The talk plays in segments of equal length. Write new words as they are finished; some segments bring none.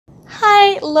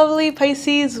lovely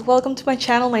Pisces, welcome to my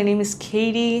channel. My name is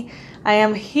Katie. I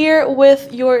am here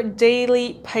with your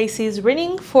daily Pisces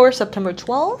reading for September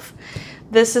 12th.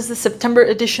 This is the September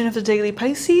edition of the Daily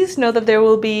Pisces. Know that there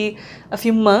will be a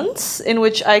few months in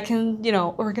which I can,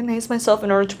 organize myself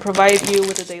in order to provide you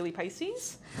with a Daily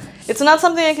Pisces. It's not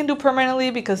something I can do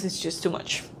permanently because it's just too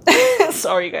much.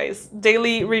 Sorry guys,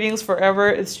 daily readings forever,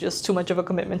 it's just too much of a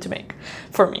commitment to make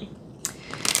for me.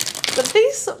 But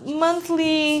these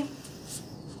monthly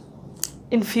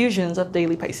infusions of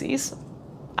Daily Pisces,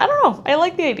 I don't know, I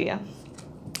like the idea.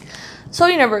 So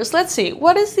universe, let's see,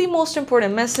 what is the most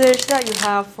important message that you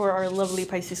have for our lovely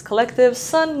Pisces collective,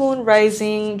 Sun, Moon,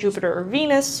 Rising, Jupiter or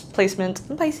Venus, placement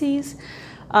in Pisces,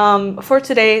 for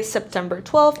today, September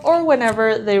 12th, or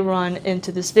whenever they run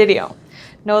into this video.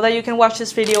 Know that you can watch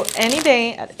this video any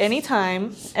day, at any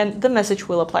time, and the message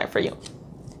will apply for you,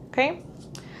 okay?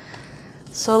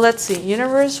 So let's see,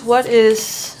 universe, what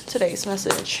is today's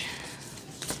message?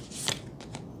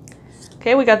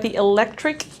 Okay, we got the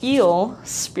electric eel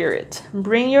spirit.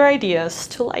 Bring your ideas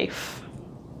to life.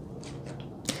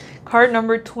 Card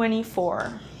number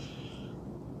 24.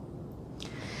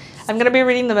 I'm going to be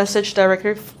reading the message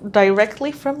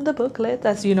directly from the booklet,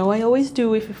 as you know I always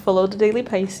do if you follow the Daily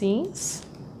Pisces.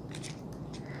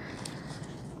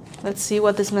 Let's see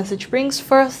what this message brings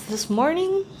for us this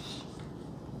morning.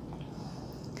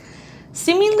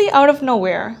 Seemingly out of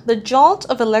nowhere, the jolt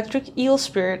of electric eel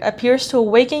spirit appears to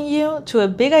awaken you to a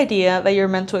big idea that you're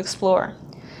meant to explore.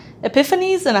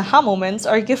 Epiphanies and aha moments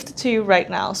are gifted to you right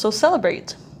now, so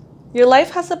celebrate. Your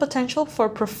life has the potential for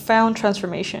profound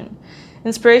transformation.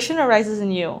 Inspiration arises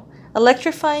in you,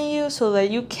 electrifying you so that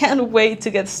you can't wait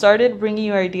to get started bringing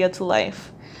your idea to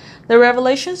life. The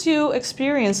revelations you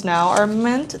experience now are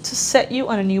meant to set you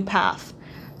on a new path,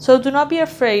 so do not be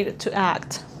afraid to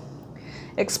act.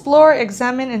 Explore,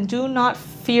 examine, and do not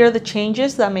fear the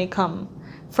changes that may come,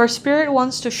 for Spirit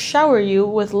wants to shower you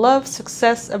with love,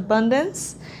 success,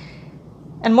 abundance,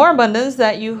 and more abundance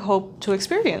that you hope to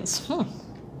experience.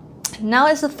 Now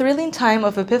is the thrilling time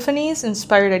of epiphanies,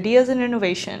 inspired ideas, and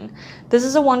innovation. This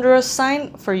is a wondrous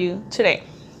sign for you today.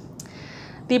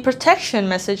 The protection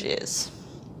message is: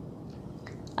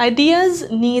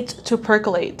 ideas need to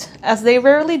percolate, as they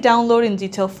rarely download in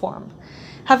detail form.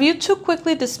 Have you too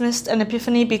quickly dismissed an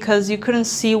epiphany because you couldn't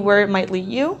see where it might lead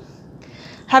you?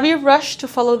 Have you rushed to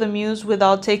follow the muse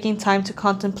without taking time to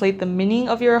contemplate the meaning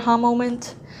of your aha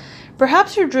moment?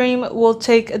 Perhaps your dream will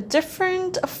take a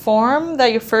different form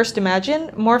that you first imagined,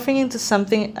 morphing into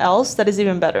something else that is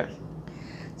even better.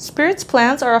 Spirit's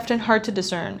plans are often hard to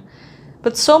discern,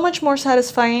 but so much more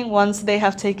satisfying once they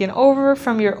have taken over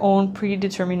from your own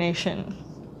predetermination.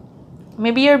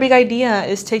 Maybe your big idea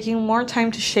is taking more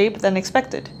time to shape than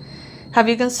expected. Have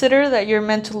you considered that you're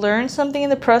meant to learn something in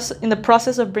the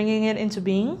process of bringing it into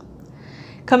being?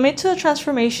 Commit to a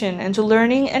transformation and to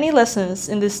learning any lessons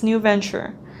in this new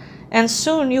venture, and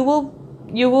soon you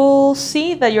will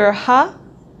see that your aha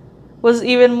was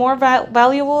even more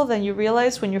valuable than you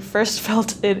realized when you first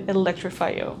felt it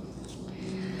electrify you.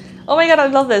 Oh my god, I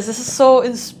love this. This is so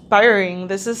inspiring.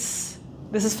 This is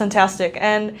fantastic.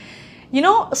 And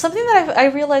something that I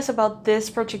realized about this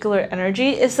particular energy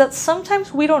is that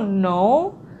sometimes we don't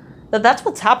know that that's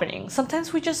what's happening.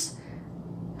 Sometimes we just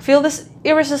feel this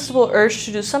irresistible urge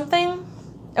to do something,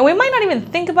 and we might not even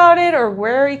think about it or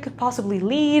where it could possibly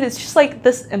lead. It's just like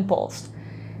this impulse.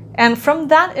 And from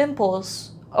that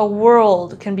impulse, a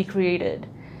world can be created.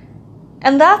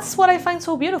 And that's what I find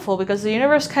so beautiful, because the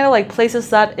universe kind of like places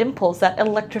that impulse, that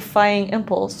electrifying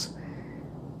impulse,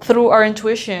 through our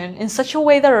intuition in such a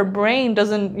way that our brain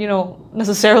doesn't,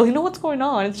 necessarily know what's going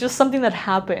on. It's just something that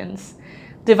happens,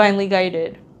 divinely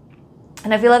guided.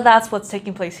 And I feel like that's what's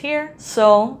taking place here.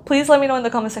 So please let me know in the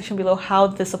comment section below how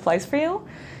this applies for you.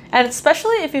 And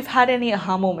especially if you've had any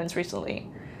aha moments recently,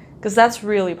 because that's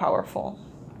really powerful.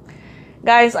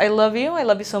 Guys, I love you. I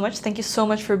love you so much. Thank you so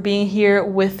much for being here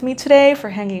with me today, for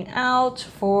hanging out,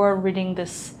 for reading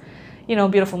this,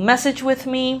 beautiful message with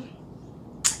me.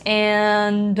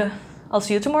 And I'll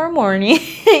see you tomorrow morning,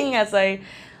 as I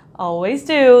always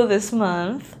do this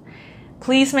month.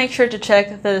 Please make sure to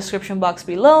check the description box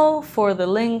below for the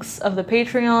links of the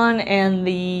Patreon and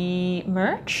the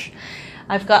merch.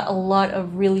 I've got a lot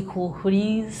of really cool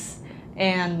hoodies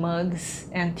and mugs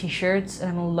and t-shirts,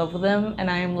 and I'm in love with them, and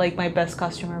I am like my best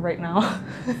costumer right now,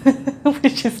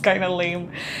 which is kind of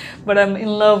lame, but I'm in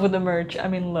love with the merch.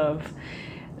 I'm in love.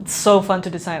 It's so fun to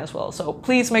design as well. So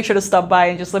please make sure to stop by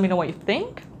and just let me know what you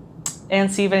think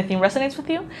and see if anything resonates with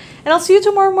you. And I'll see you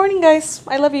tomorrow morning, guys.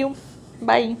 I love you.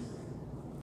 Bye.